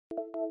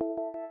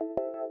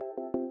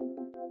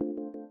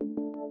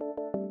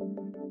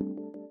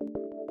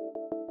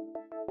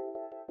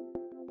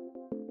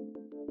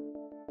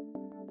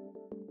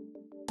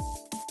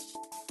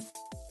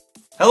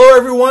Hello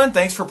everyone,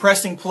 thanks for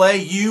pressing play.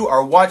 You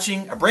are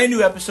watching a brand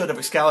new episode of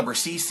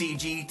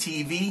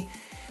ExcaliburCCGTV.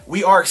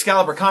 We are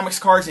Excalibur Comics,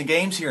 Cards, and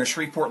Games here in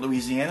Shreveport,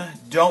 Louisiana.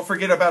 Don't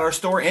forget about our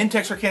store in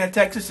Texarkana,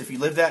 Texas. If you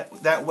live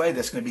that way,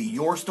 that's going to be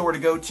your store to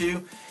go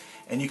to.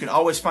 And you can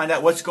always find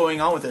out what's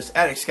going on with us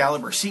at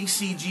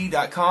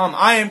ExcaliburCCG.com.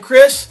 I am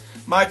Chris.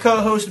 My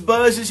co-host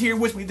Buzz is here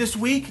with me this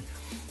week.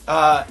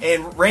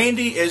 And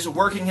Randy is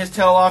working his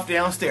tail off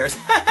downstairs.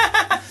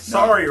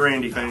 Sorry,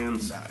 Randy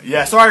fans.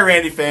 Yeah, sorry,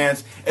 Randy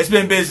fans. It's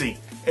been busy.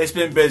 It's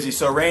been busy.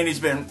 So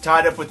Randy's been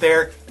tied up with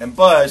there, and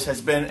Buzz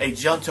has been a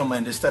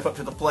gentleman to step up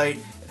to the plate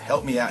and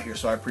help me out here.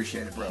 So I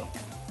appreciate it, bro.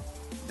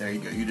 There you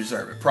go. You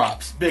deserve it.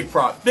 Props. Big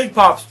props. Big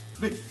pops.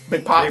 Big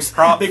pops.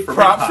 Big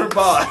props for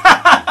Buzz.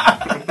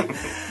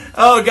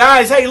 Oh,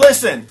 guys. Hey,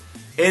 listen.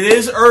 It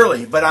is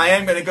early, but I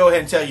am going to go ahead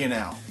and tell you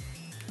now.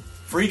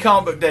 Free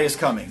Comic Book Day is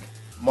coming.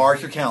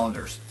 Mark your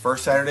calendars.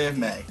 First Saturday of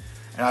May.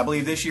 And I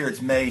believe this year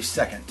it's May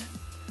 2nd.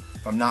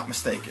 If I'm not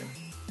mistaken.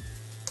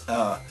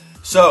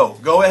 So,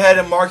 go ahead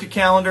and mark your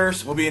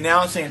calendars. We'll be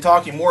announcing and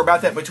talking more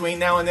about that between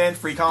now and then.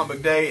 Free Comic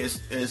Book Day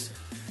is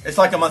it's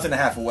like a month and a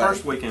half away.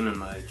 First weekend in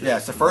May. Yeah,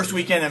 it's the first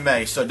weekend in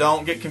May, so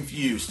don't get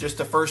confused. Just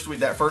the first week,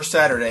 that first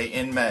Saturday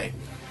in May.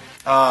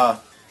 I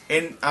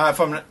think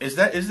that's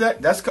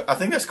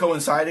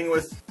coinciding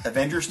with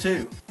Avengers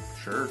 2.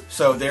 Sure.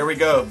 So there we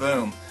go,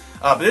 boom.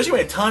 But there's going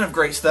to be a ton of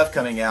great stuff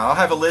coming out. I'll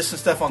have a list of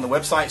stuff on the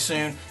website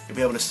soon. You'll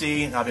be able to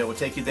see, and I'll be able to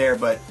take you there.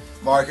 But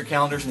mark your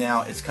calendars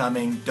now. It's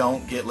coming.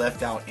 Don't get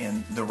left out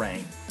in the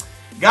rain.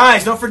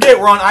 Guys, don't forget,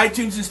 we're on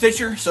iTunes and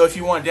Stitcher. So if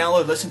you want to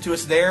download, listen to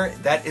us there,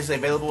 that is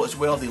available as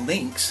well. The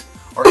links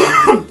are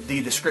in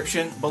the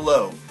description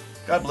below.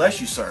 God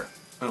bless you, sir.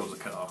 That was a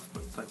cutoff,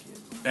 but thank you.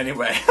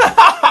 Anyway,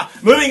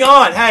 moving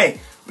on.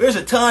 Hey, there's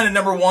a ton of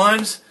number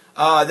ones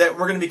that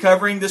we're going to be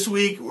covering this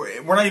week.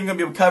 We're not even going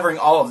to be covering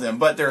all of them,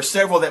 but there are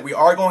several that we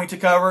are going to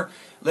cover.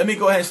 Let me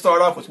go ahead and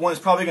start off with one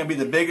that's probably going to be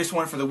the biggest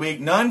one for the week.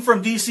 None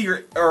from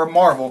DC or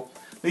Marvel.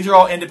 These are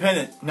all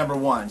independent number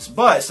ones,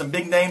 but some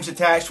big names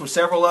attached with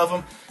several of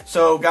them.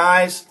 So,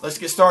 guys, let's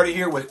get started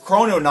here with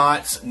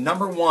Chrononauts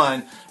number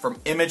 1 from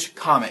Image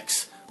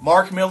Comics.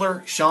 Mark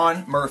Millar,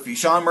 Sean Murphy.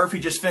 Sean Murphy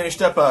just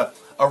finished up a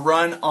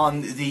run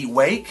on The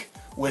Wake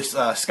with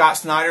Scott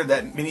Snyder.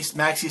 That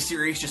maxi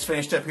series just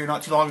finished up here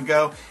not too long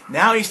ago.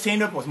 Now he's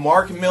teamed up with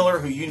Mark Millar,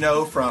 who you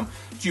know from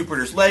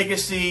Jupiter's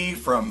Legacy,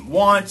 from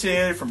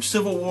Wanted, from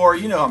Civil War.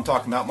 You know who I'm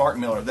talking about, Mark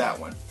Millar, that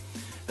one.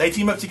 They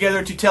team up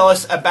together to tell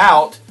us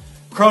about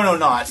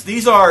Chrononauts.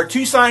 These are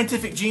two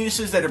scientific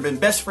geniuses that have been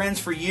best friends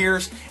for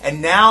years,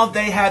 and now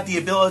they have the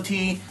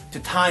ability to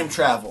time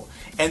travel.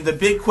 And the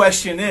big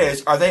question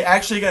is, are they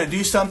actually going to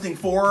do something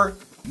for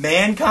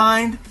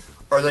mankind?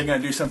 Or are they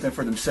going to do something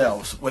for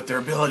themselves with their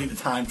ability to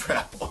time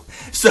travel?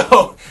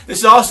 So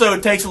this also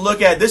takes a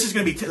look at, this is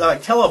going to be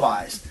like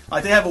televised.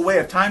 Like they have a way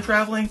of time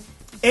traveling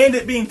and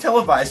it being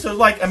televised. So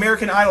like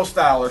American Idol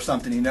style or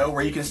something, you know,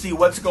 where you can see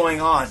what's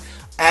going on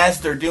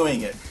as they're doing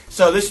it.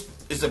 So this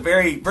is a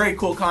very, very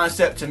cool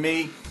concept to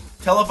me.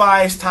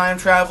 Televised time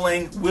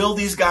traveling. Will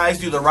these guys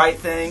do the right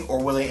thing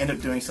or will they end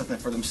up doing something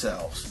for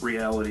themselves?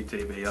 Reality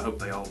TV. I hope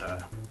they all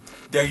die.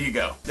 There you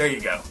go. There you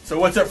go. So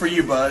what's up for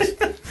you, Buzz?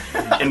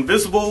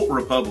 Invisible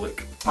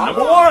Republic.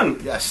 Number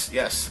 1. Yes,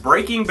 yes.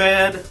 Breaking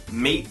Bad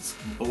meets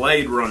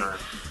Blade Runner.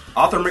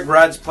 Author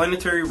McBride's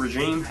planetary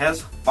regime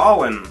has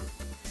fallen.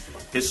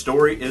 His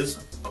story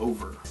is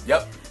over.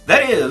 Yep.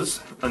 That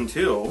is,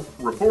 until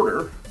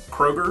reporter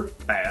Kroger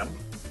Babb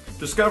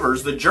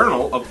discovers the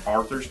journal of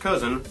Arthur's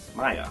cousin,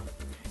 Maya.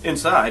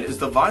 Inside is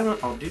the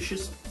violent,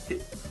 audacious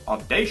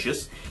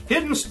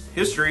hidden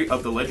history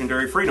of the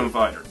legendary freedom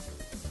fighter.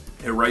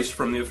 Erased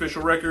from the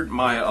official record,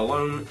 Maya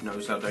alone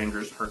knows how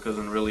dangerous her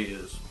cousin really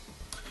is.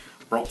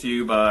 Brought to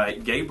you by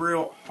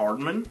Gabriel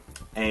Hardman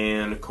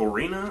and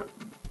Corina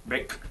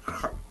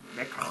Beckho.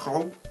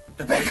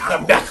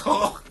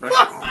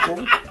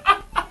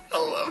 I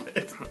love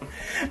it.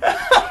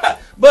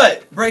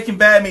 But Breaking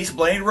Bad meets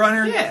Blade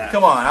Runner? Yeah.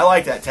 Come on, I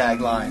like that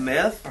tagline.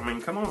 Meth? I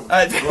mean, come on. Well,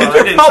 I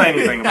didn't say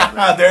anything about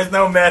that. There's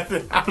no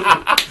method.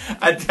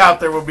 I doubt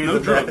there will be No the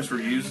drugs method. were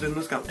used in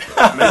this company.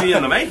 Maybe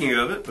in the making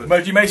of it.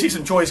 But you may see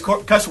some choice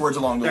cuss words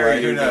along the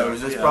way. Who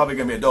knows? It's Yeah. probably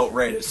going to be adult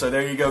rated. So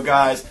there you go,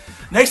 guys.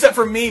 Next up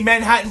for me,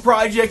 Manhattan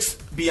Project's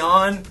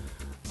Beyond,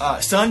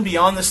 Sun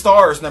Beyond the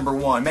Stars, number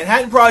 1.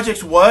 Manhattan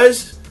Projects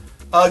was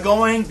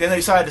going, then they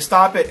decided to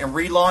stop it and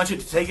relaunch it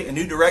to take it a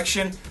new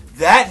direction.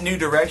 That new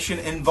direction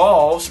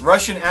involves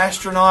Russian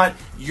astronaut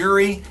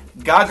Yuri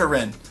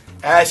Gagarin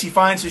as he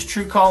finds his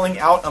true calling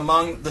out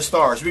among the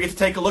stars. We get to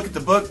take a look at the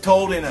book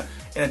told in a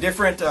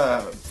different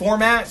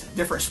format,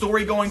 different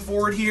story going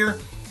forward here.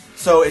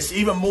 So it's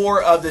even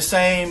more of the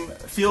same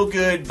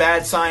feel-good,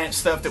 bad science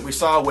stuff that we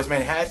saw with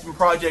Manhattan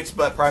Projects,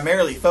 but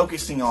primarily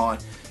focusing on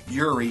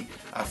Yuri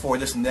for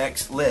this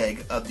next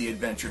leg of the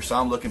adventure. So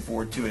I'm looking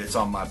forward to it. It's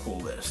on my pull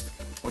list.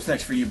 What's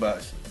next for you,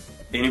 Buzz?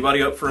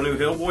 Anybody up for a new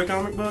Hellboy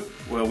comic book?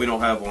 Well, we don't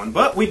have one.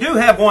 But we do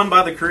have one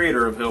by the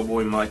creator of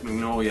Hellboy, Mike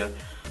Mignola.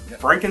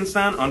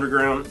 Frankenstein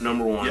Underground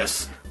 #1.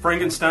 Yes.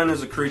 Frankenstein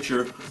is a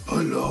creature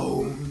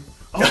alone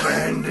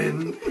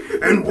abandoned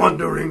and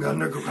wandering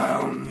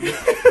underground.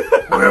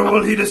 Where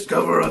will he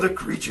discover other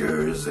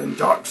creatures and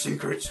dark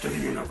secrets to the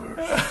universe?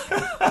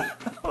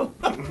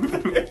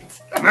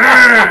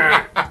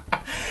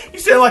 You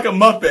sound like a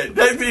Muppet.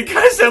 You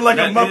kind of sound like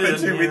a Muppet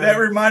to me. That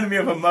reminded me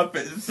of a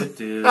Muppet. It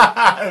did.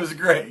 It was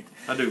great.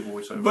 I do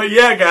voiceover. But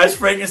yeah, guys,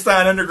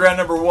 Frankenstein Underground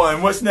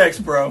 #1. What's next,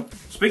 bro?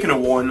 Speaking of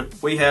one,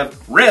 we have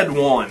Red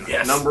One,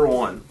 yes.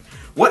 #1.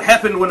 What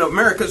happened when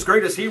America's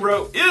greatest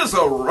hero is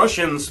a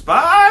Russian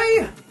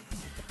spy?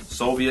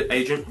 Soviet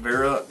agent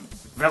Vera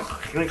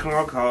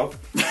Velchnikov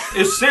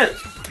is sent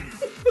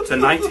to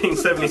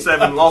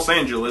 1977 Los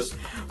Angeles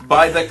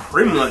by the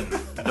Kremlin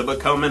to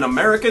become an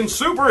American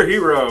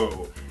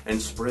superhero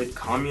and spread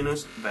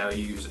communist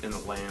values in the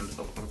land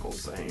of Uncle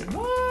Sam.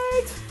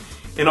 What?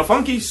 In a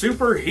funky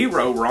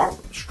superhero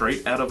romp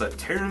straight out of a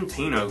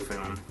Tarantino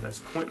film. That's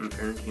Quentin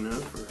Tarantino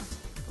for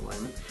the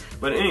layman.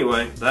 But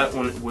anyway, that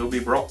one will be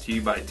brought to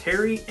you by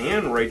Terry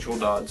and Rachel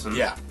Dodson.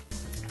 Yeah.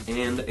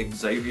 And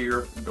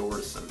Xavier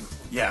Dorison.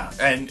 Yeah,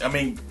 and I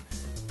mean,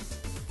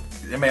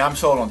 I'm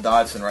sold on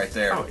Dodson right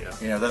there. Oh, yeah.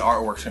 You know, that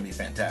artwork's going to be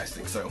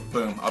fantastic. So,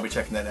 boom, I'll be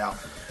checking that out.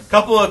 A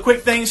couple of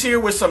quick things here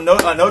with some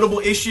notable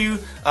issue.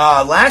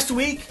 Last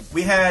week,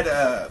 we had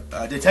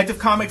Detective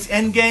Comics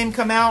Endgame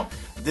come out.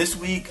 This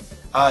week,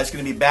 it's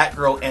going to be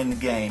Batgirl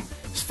Endgame.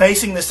 It's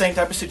facing the same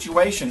type of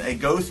situation.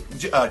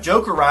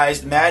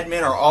 Jokerized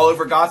madmen are all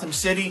over Gotham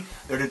City.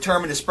 They're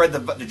determined to spread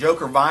the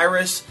Joker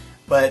virus,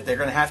 but they're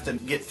going to have to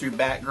get through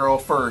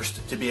Batgirl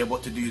first to be able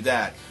to do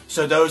that.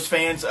 So those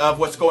fans of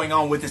what's going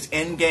on with this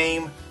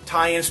Endgame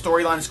tie-in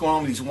storyline that's going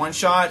on with these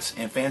one-shots,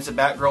 and fans of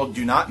Batgirl,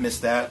 do not miss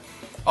that.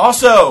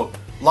 Also,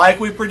 like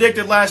we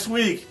predicted last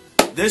week,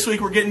 this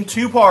week we're getting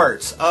 2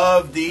 parts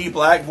of the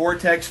Black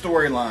Vortex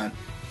storyline.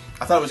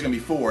 I thought it was going to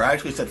be 4. I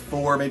actually said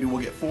 4. Maybe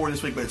we'll get 4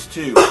 this week, but it's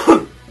 2.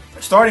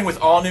 Starting with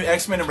All New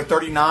X-Men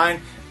 #39,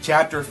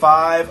 Chapter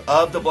 5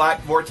 of the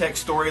Black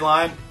Vortex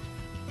storyline.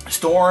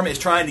 Storm is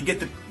trying to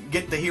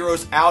get the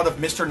heroes out of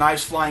Mr.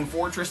 Knife's flying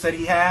fortress that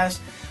he has.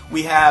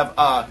 We have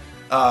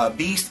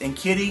Beast and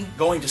Kitty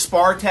going to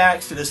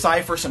Spartax to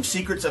decipher some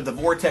secrets of the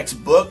Vortex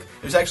book.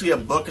 There's actually a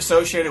book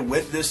associated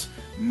with this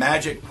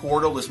magic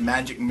portal, this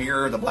magic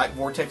mirror, the Black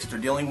Vortex that they're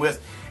dealing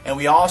with. And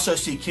we also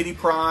see Kitty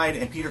Pryde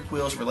and Peter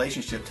Quill's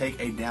relationship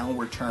take a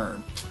downward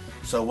turn.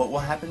 So what will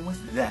happen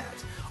with that?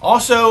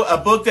 Also, a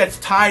book that's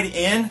tied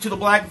in to the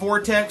Black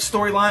Vortex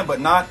storyline, but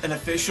not an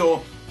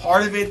official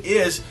part of it,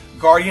 is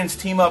Guardians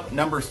Team Up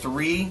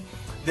 #3.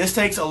 This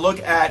takes a look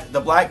at the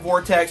Black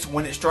Vortex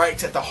when it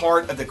strikes at the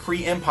heart of the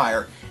Kree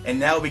Empire. And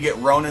now we get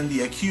Ronan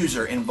the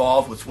Accuser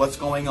involved with what's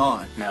going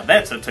on. Now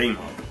that's a team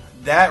up.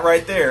 That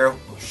right there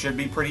should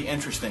be pretty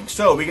interesting.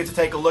 So we get to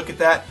take a look at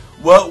that.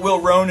 What will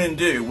Ronan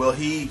do? Will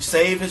he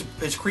save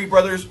his Kree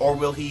brothers, or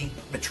will he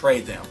betray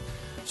them?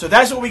 So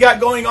that's what we got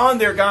going on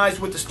there, guys,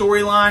 with the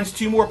storylines.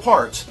 2 more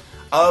parts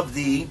of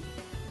the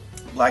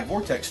Black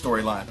Vortex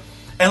storyline.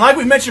 And like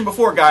we mentioned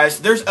before, guys,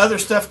 there's other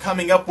stuff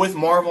coming up with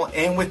Marvel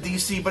and with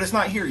DC, but it's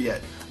not here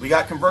yet. We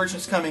got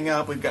Convergence coming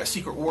up. We've got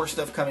Secret War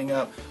stuff coming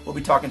up. We'll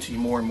be talking to you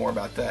more and more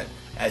about that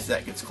as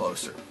that gets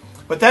closer.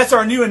 But that's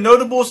our new and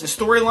notables and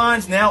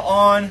storylines. Now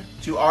on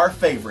to our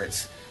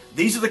favorites.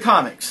 These are the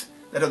comics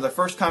that are the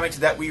first comics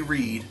that we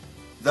read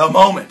the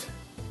moment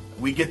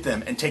we get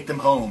them and take them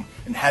home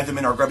and have them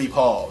in our grubby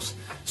paws.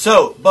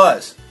 So,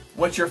 Buzz,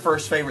 what's your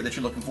first favorite that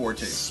you're looking forward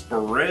to?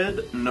 Spread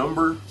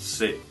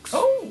 #6.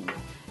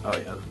 Oh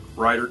yeah.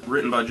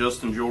 Written by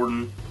Justin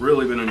Jordan.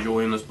 Really been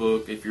enjoying this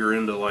book. If you're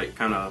into like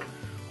kind of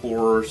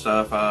horror,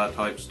 sci-fi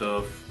type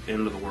stuff,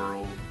 end of the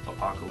world,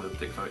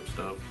 apocalyptic type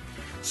stuff.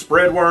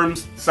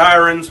 Spreadworms,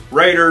 sirens,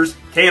 raiders,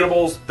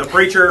 cannibals, the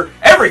preacher,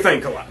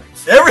 everything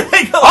collides.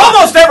 Everything collides.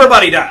 Almost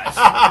everybody dies.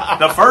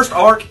 The first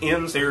arc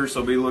ends here,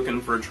 so be looking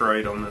for a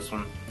trade on this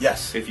one.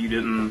 Yes. If you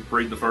didn't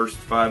read the first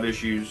 5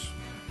 issues,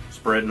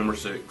 spread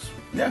 #6.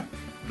 Yeah.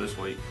 This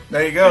week.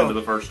 There you go. Into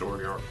the first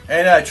story arc.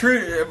 And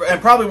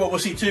and probably what we'll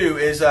see too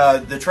is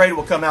the trade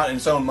will come out in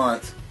its own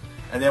month,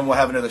 and then we'll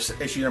have another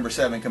issue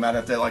 #7 come out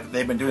after that. Like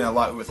they've been doing a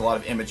lot with a lot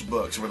of Image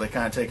books, where they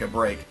kind of take a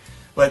break.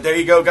 But there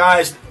you go,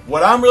 guys.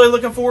 What I'm really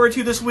looking forward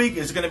to this week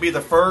is going to be the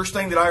first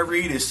thing that I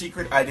read is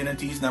Secret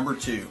Identities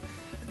 #2.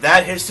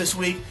 That hits this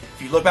week.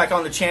 If you look back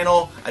on the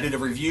channel, I did a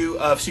review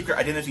of Secret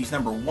Identities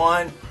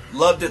 #1.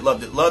 Loved it,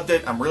 loved it, loved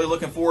it. I'm really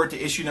looking forward to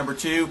issue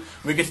 #2.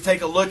 We get to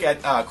take a look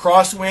at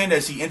Crosswind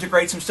as he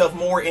integrates himself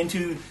more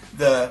into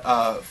the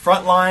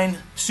frontline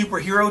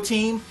superhero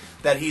team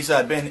that he's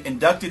been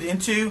inducted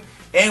into.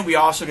 And we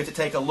also get to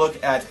take a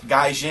look at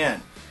Gai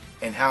Jin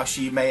and how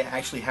she may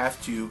actually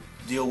have to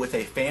deal with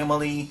a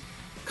family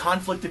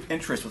conflict of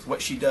interest with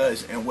what she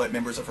does and what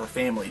members of her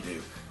family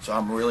do. So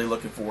I'm really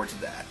looking forward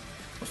to that.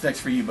 What's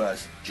next for you,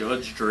 Buzz?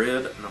 Judge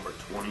Dredd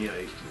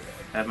 #28.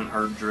 Haven't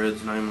heard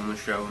Dredd's name on the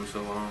show in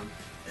so long.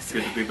 It's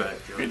good to be back,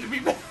 Judge. Good to be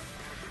back.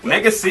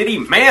 Mega City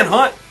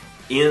Manhunt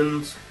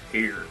ends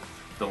here.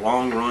 The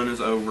long run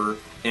is over,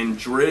 and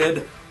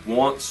Dredd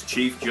wants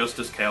Chief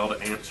Justice Cal to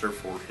answer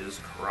for his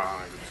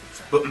crimes.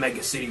 But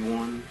Mega City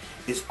 1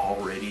 is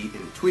already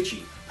in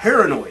twitchy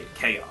Paranoid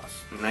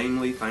chaos,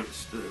 namely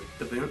thanks to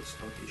events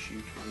of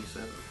issue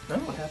 27. Oh.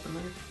 What happened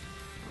there?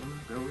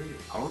 Go read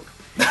it, punk.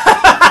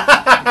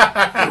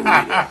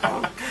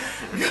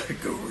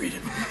 Go read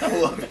it. I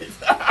love it.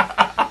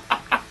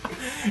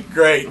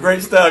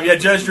 Great stuff. Yeah,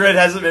 Judge Dredd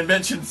hasn't been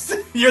mentioned.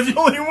 You're the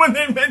only one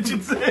that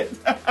mentions it.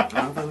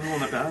 I'm the one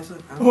that does it.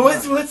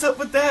 What's up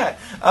with that?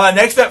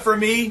 Next up for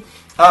me,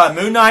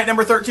 Moon Knight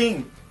number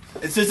 13.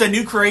 This is a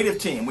new creative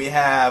team. We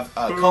have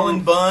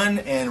Cullen Bunn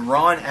and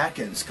Ron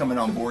Atkins coming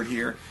on board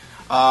here.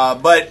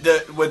 But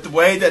with the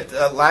way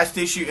that last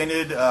issue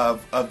ended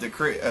of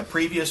the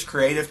previous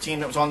creative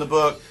team that was on the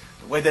book,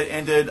 the way that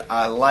ended,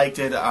 I liked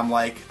it. I'm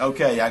like,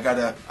 okay, I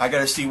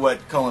gotta see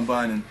what Cullen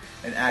Bunn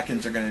and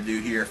Atkins are going to do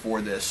here for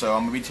this. So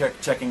I'm going to be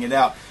checking it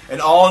out.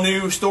 An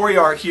all-new story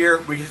arc here.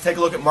 We can take a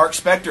look at Mark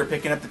Spector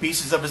picking up the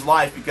pieces of his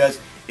life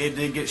because it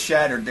did get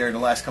shattered there in the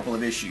last couple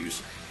of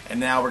issues. And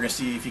now we're going to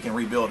see if he can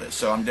rebuild it.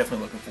 So I'm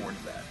definitely looking forward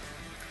to that.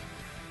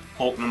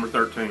 Hulk number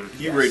 13. You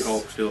Yes. read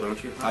Hulk still,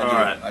 don't you? I do. All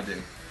right. I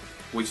do.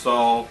 We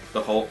saw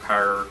the Hulk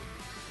hire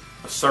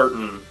a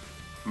certain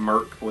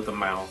merc with a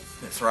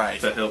mouth That's right.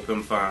 to help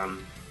him find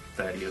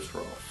Thaddeus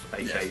Ross,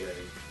 a.k.a. Yes.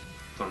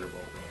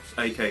 Thunderbolt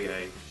Ross,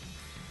 a.k.a.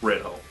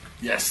 Red Hulk.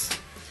 Yes.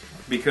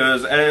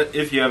 Because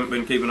if you haven't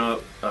been keeping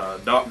up,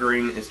 Doc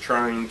Green is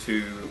trying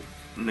to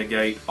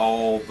negate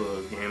all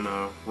the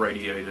gamma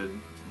radiated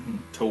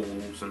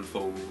tools and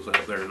fools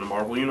out there in the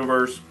Marvel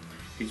Universe.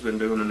 He's been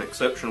doing an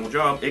exceptional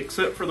job,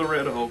 except for the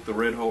Red Hulk. The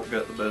Red Hulk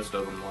got the best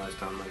of him the last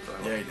time they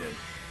fought. Yeah, he did.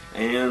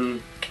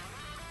 And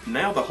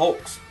now the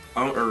Hulk's,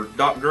 or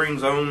Doc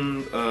Green's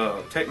own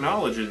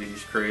technology that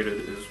he's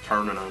created is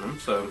turning on him.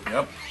 So,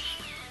 Yep.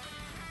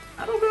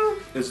 I don't know.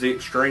 Is the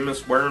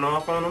extremist wearing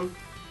off on him?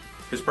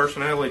 His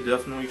personality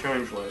definitely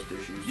changed last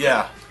issue. So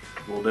Yeah.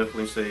 we'll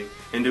definitely see.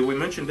 And did we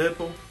mention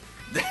Deadpool?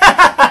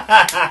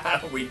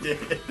 We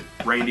did.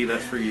 Randy,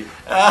 that's for you.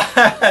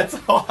 That's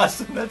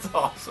awesome. That's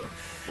awesome.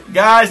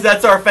 Guys,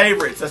 that's our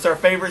favorites. That's our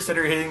favorites that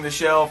are hitting the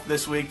shelf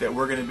this week that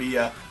we're going to be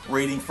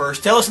reading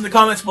first. Tell us in the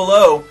comments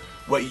below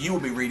what you will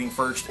be reading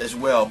first as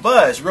well.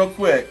 Buzz, real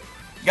quick.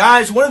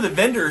 Guys, one of the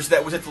vendors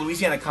that was at the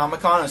Louisiana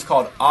Comic-Con is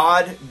called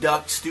Odd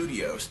Duck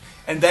Studios.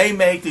 And they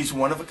make these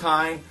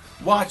one-of-a-kind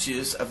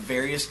watches of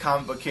various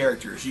comic book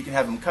characters. You can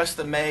have them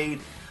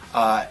custom-made,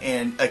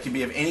 and it can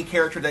be of any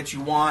character that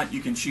you want. You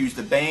can choose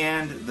the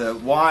band, the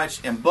watch,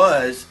 and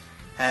Buzz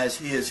has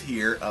his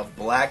here of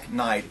Black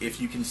Knight,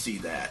 if you can see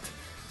that.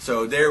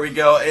 So there we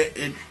go.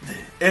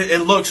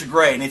 It looks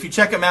great. And if you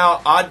check them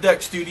out, Odd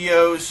Duck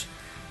Studios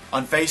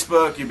on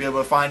Facebook, you'll be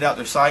able to find out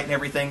their site and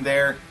everything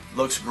there.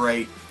 Looks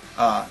great.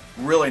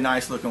 Really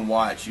nice looking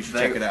watch. You should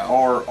check it out. They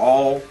are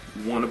all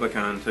one of a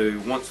kind too.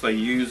 Once they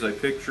use a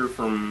picture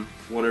from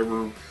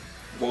whatever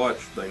watch,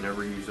 they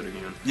never use it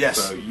again. Yes.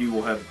 So you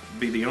will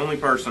be the only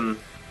person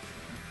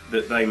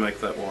that they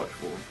make that watch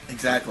for.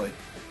 Exactly.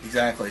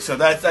 So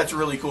that's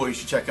really cool. You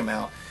should check them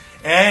out.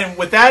 And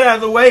with that out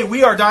of the way,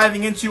 we are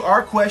diving into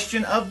our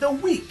question of the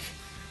week.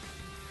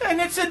 And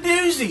it's a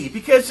doozy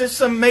because there's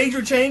some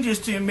major changes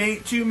to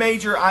two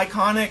major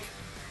iconic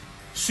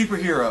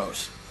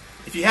superheroes.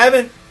 If you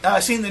haven't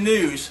seen the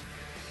news,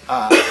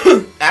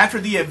 after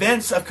the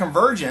events of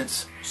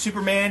Convergence,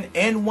 Superman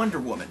and Wonder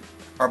Woman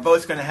are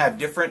both going to have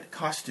different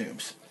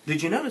costumes.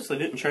 Did you notice they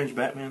didn't change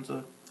Batman's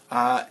though?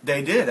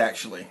 They did,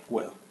 actually.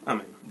 Well, I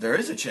mean, there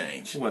is a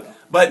change. Well,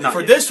 but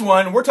for this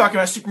one, we're talking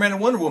about Superman and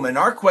Wonder Woman.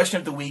 Our question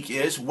of the week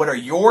is, what are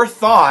your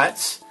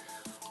thoughts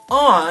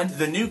on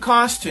the new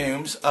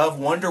costumes of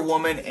Wonder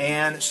Woman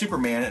and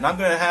Superman? And I'm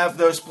going to have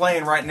those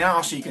playing right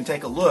now so you can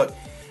take a look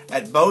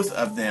at both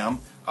of them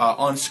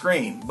on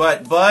screen.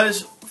 But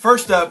Buzz,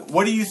 first up,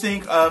 what do you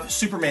think of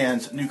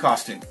Superman's new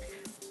costume?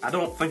 I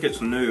don't think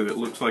it's new. It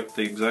looks like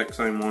the exact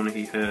same one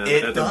he had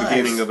It the does.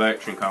 beginning of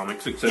Action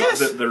Comics, except Yes.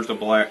 that there's a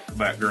black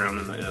background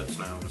in the S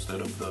now instead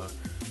of the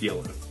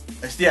yellow.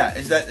 That's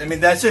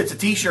it. It's a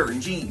t-shirt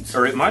and jeans.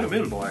 Or it might have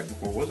been black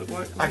before. Was it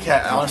black?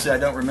 Honestly, I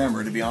don't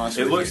remember, to be honest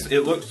with you.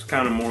 It looks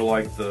kind of more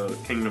like the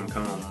Kingdom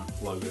Come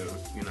logo,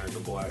 the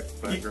black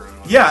background.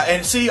 Yeah,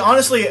 and see,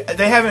 honestly, I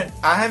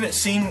haven't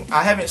seen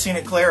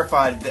it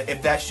clarified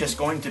if that's just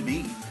going to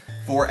be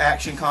for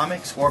Action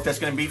Comics or if that's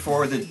going to be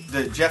for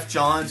the Jeff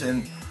Johns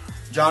and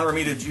John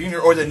Romita Jr.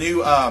 or the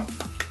new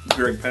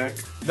Greg Pak.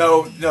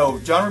 No,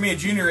 John Romita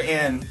Jr.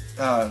 and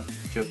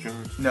Jeff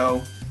Johns.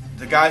 No,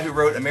 the guy who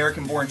wrote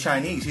American Born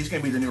Chinese. He's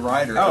going to be the new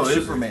writer of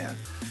Superman.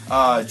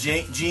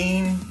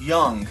 Gene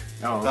Young.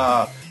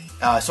 Oh.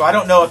 So I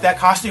don't know if that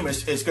costume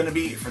is going to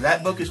be for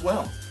that book as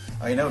well.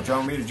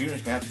 John Romita Jr. is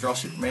going to have to draw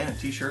Superman in a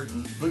t-shirt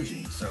and blue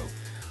jeans. So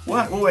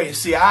we'll wait and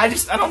see. I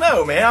don't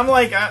know, man. I'm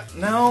like, I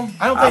don't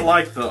think. I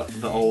like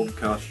the old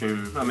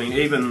costume. I mean,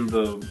 even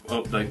the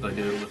update they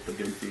did with the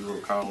goofy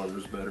little collar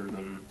is better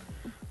than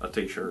a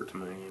t-shirt to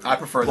me. I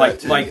prefer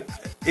that too.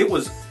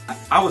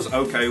 I was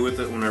okay with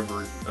it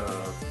whenever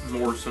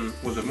Morrison,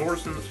 was it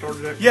Morrison that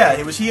started it? Yeah,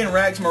 it was he and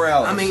Rags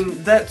Morales. I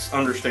mean, that's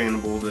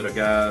understandable that a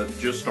guy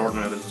just starting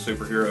out as a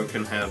superhero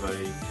can have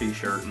a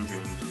t-shirt and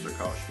jeans as a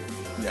costume.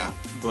 Yeah.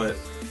 But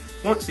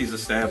once he's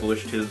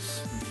established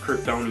his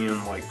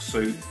Kryptonian like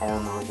suit,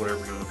 armor,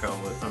 whatever you want to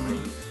call it. I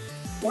mean,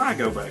 why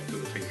go back to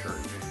the t-shirt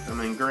and jeans? I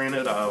mean,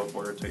 granted, I'd rather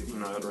wear a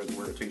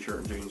t-shirt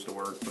and jeans to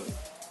work, but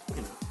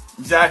you know,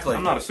 exactly.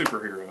 I'm not a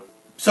superhero.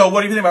 So,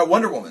 what do you think about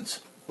Wonder Woman's?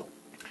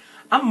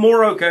 I'm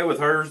more okay with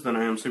hers than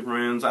I am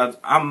Superman's.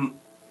 I'm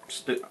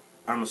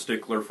a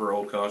stickler for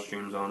old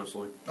costumes,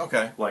 honestly.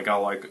 Okay. Like, I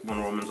like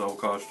Wonder Woman's old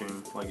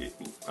costume. Like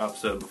I've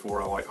said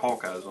before, I like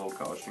Hawkeye's old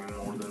costume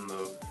more than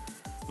the,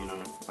 you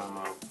know, I'm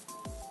a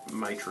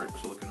Matrix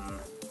looking.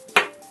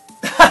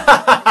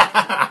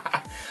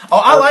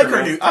 Oh, I like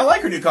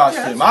her new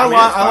costume. Yeah,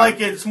 I like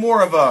it. It's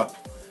more of a,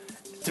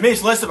 to me,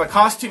 it's less of a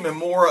costume and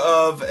more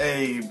of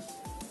a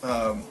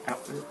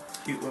outfit.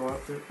 Cute little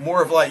outfit.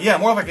 More of like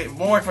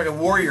a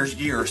warrior's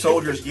gear,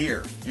 soldier's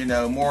gear. You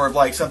know, more of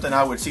like something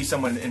I would see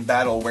someone in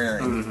battle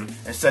wearing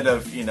instead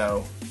of, you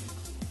know,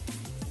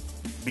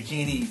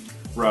 bikini.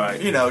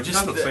 Right. You know,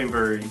 just doesn't seem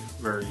very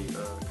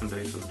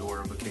conducive to wear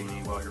a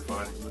bikini while you're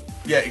fighting. But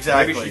yeah,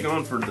 exactly. Maybe she's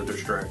going for the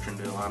distraction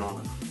deal. I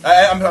don't know.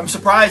 I'm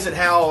surprised at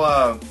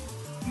how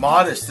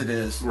modest it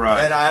is.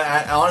 Right. And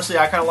I honestly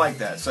I kind of like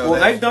that. So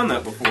they've done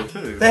that before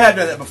too. They have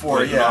done that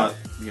before. Yeah. Not,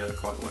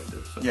 quite like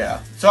this. So. Yeah.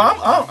 So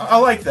I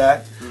like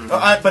that.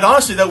 But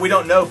honestly though, we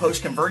don't know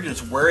post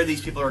convergence where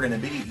these people are going to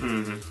be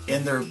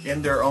in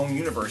their own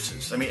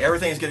universes. I mean,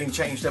 everything is getting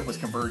changed up with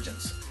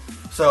convergence.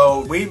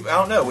 So I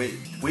don't know.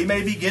 We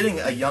may be getting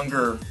a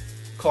younger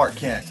Clark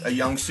Kent, a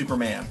young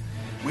Superman.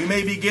 We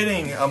may be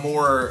getting a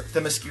more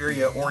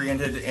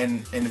Themyscira-oriented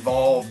and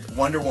involved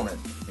Wonder Woman.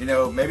 You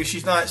know, maybe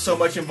she's not so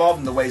much involved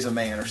in the ways of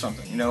man or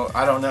something. You know,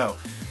 I don't know.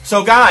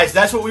 So, guys,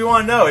 that's what we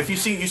want to know. If you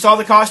saw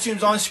the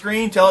costumes on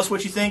screen, tell us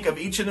what you think of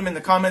each of them in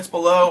the comments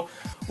below.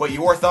 What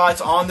your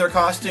thoughts on their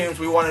costumes?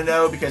 We want to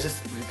know because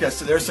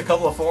there's a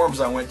couple of forums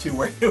I went to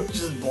where it was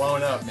just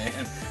blowing up,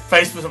 man.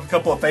 Facebook, a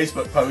couple of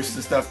Facebook posts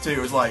and stuff too. It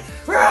was like,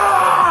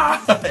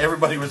 rah!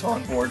 Everybody was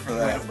on board for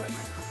that.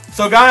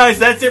 So, guys,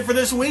 that's it for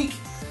this week.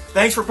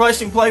 Thanks for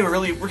pressing play. We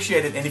really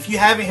appreciate it. And if you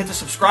haven't hit the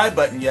subscribe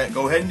button yet,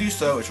 go ahead and do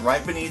so. It's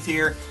right beneath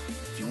here.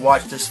 If you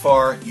watched this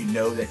far, you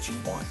know that you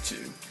want to.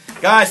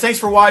 Guys, thanks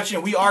for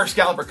watching. We are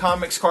Excalibur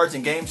Comics, Cards,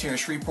 and Games here in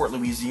Shreveport,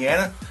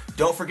 Louisiana.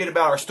 Don't forget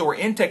about our store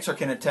in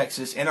Texarkana,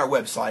 Texas, and our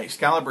website,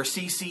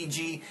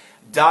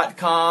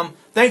 ExcaliburCCG.com.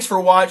 Thanks for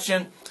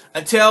watching.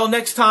 Until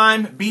next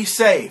time, be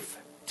safe.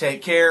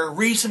 Take care.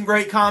 Read some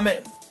great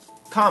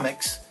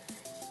comics.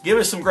 Give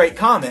us some great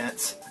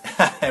comments.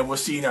 And we'll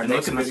see you in our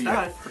next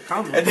video. For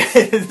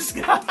comments.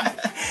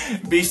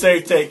 Be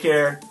safe. Take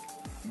care.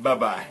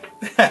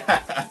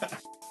 Bye-bye.